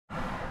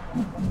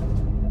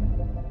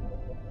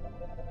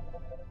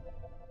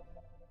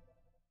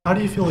How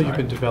do you feel like you've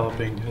been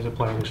developing as a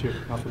player this year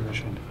off the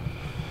mission?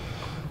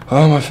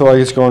 I feel like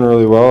it's going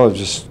really well. I'm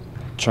just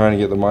trying to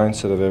get the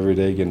mindset of every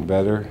day getting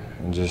better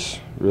and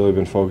just really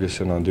been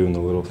focusing on doing the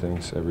little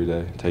things every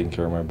day, taking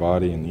care of my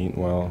body and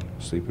eating well,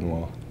 sleeping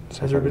well.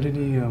 Has there been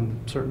any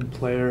certain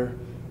player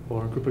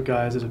or group of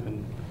guys that have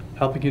been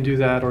helping you do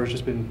that, or has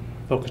just been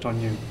focused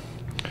on you?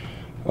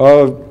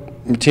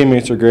 My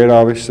teammates are great,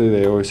 obviously.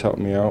 They always help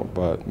me out,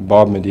 but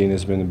Bob Medina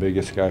has been the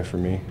biggest guy for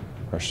me,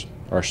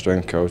 our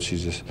strength coach.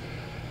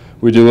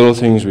 We do little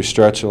things, we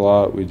stretch a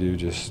lot, we do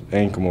just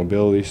ankle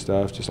mobility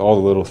stuff, just all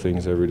the little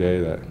things every day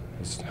that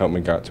has helped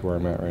me get to where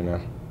I'm at right now.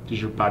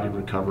 Does your body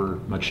recover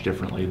much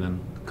differently than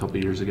a couple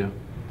of years ago?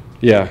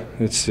 Yeah,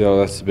 that's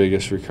the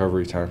biggest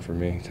recovery time for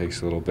me. It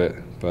takes a little bit,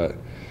 but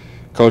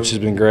coach has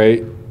been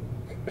great.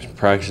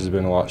 Practice has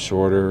been a lot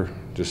shorter.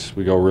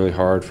 We go really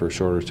hard for a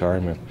shorter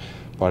time, and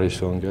body's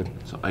feeling good.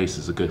 So ice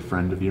is a good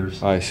friend of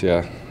yours? Ice,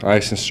 yeah.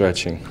 Ice and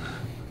stretching.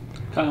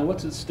 Kyle,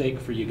 what's at stake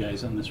for you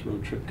guys on this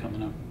road trip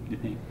coming up, do you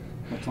think?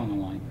 What's on the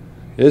line?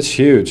 It's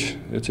huge.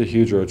 It's a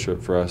huge road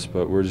trip for us,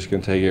 but we're just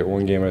going to take it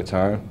one game at a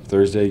time,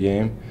 Thursday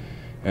game.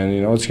 And,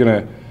 it's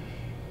going to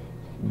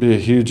be a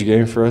huge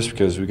game for us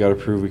because we got to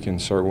prove we can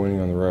start winning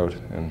on the road,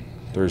 and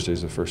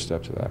Thursday's the first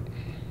step to that.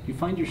 You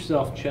find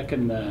yourself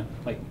checking the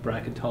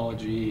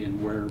bracketology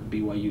and where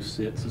BYU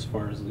sits as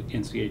far as the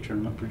NCAA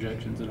tournament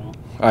projections at all?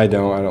 I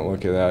don't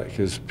look at that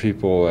because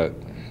people that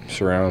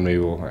surround me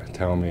will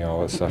tell me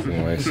all that stuff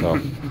anyway,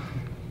 so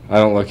I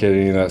don't look at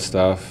any of that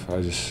stuff.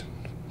 I just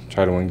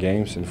try to win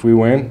games, and if we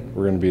win,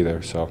 we're going to be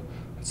there, so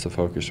that's the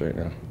focus right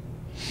now.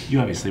 You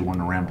obviously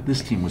weren't around, but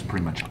this team was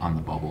pretty much on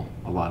the bubble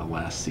a lot of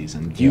last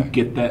season. Do you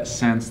get that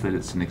sense that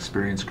it's an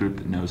experienced group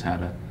that knows how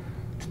to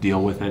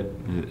deal with it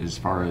as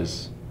far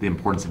as the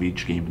importance of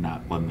each game and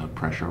not letting the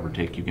pressure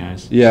overtake you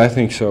guys? Yeah, I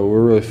think so.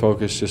 We're really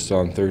focused just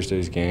on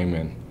Thursday's game,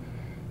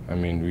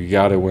 and we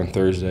got to win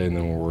Thursday, and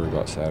then we'll worry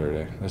about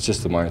Saturday. That's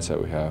just the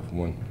mindset we have.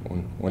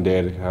 One day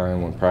at a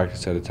time, one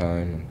practice at a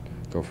time, and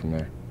go from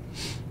there.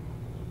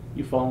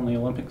 You following the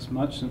Olympics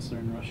much since they're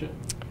in Russia?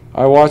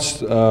 I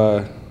watched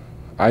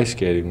ice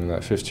skating with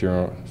that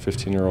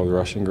 15-year-old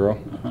Russian girl.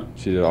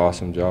 She did an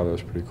awesome job. That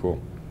was pretty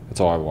cool. That's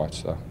all I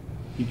watched, though.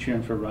 You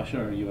cheering for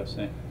Russia or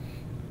USA?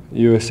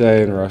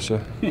 USA and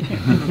Russia.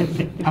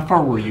 How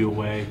far were you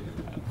away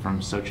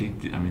from Sochi?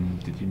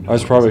 Did you know? I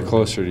was probably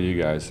closer to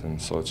you guys than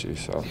Sochi,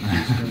 so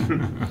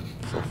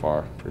so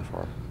far, pretty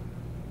far.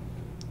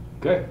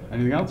 Okay.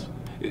 Anything else?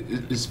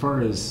 As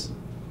far as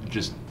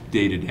just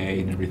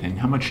day-to-day and everything,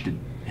 how much did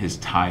his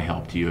tie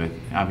help you?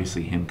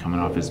 Obviously, him coming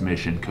off his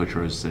mission, Coach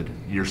Rose said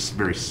you're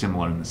very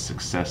similar in the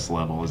success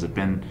level. Has it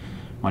been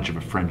much of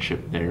a friendship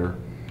there?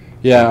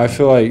 Yeah, I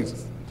feel like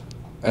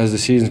as the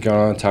season's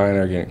gone on, Ty and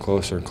I are getting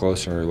closer and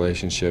closer in a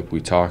relationship. We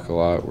talk a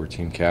lot. We're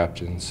team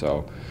captains,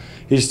 so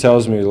he just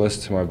tells me to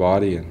listen to my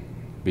body and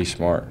be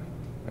smart,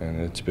 and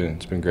it's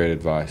been great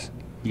advice.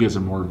 You guys are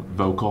more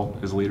vocal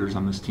as leaders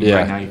on this team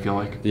right now, you feel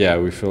like? Yeah,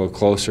 we feel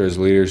closer as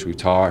leaders. We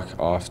talk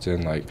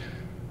often.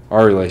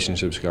 Our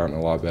relationship's gotten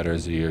a lot better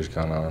as the year's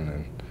gone on,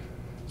 and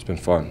it's been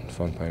fun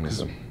playing with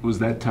them. Was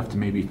that tough to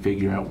maybe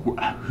figure out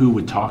who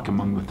would talk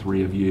among the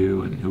three of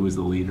you and who was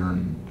the leader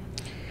and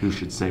who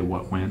should say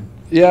what when?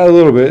 Yeah, a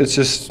little bit. It's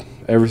just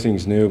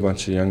everything's new, a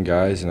bunch of young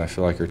guys, and I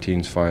feel like our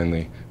team's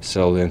finally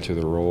settled into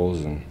the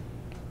roles and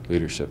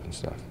leadership and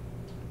stuff.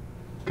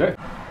 Okay.